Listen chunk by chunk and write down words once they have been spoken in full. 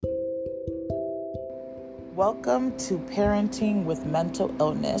Welcome to Parenting with Mental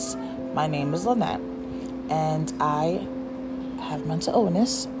Illness. My name is Lynette, and I have mental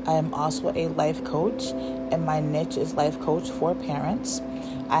illness. I am also a life coach, and my niche is life coach for parents.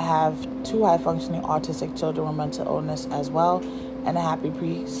 I have 2 high-functioning autistic children with mental illness as well, and a happy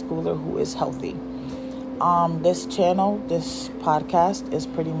preschooler who is healthy. This podcast is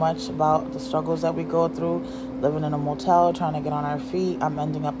pretty much about the struggles that we go through, living in a motel, trying to get on our feet. I'm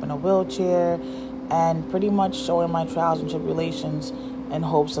ending up in a wheelchair, and pretty much showing my trials and tribulations in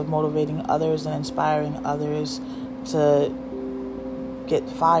hopes of motivating others and inspiring others to get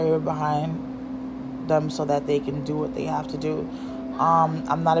fire behind them so that they can do what they have to do.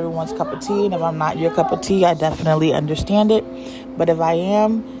 I'm not everyone's cup of tea, and if I'm not your cup of tea, I definitely understand it. But if I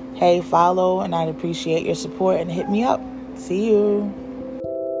am, hey, follow, and I'd appreciate your support, and hit me up. See you.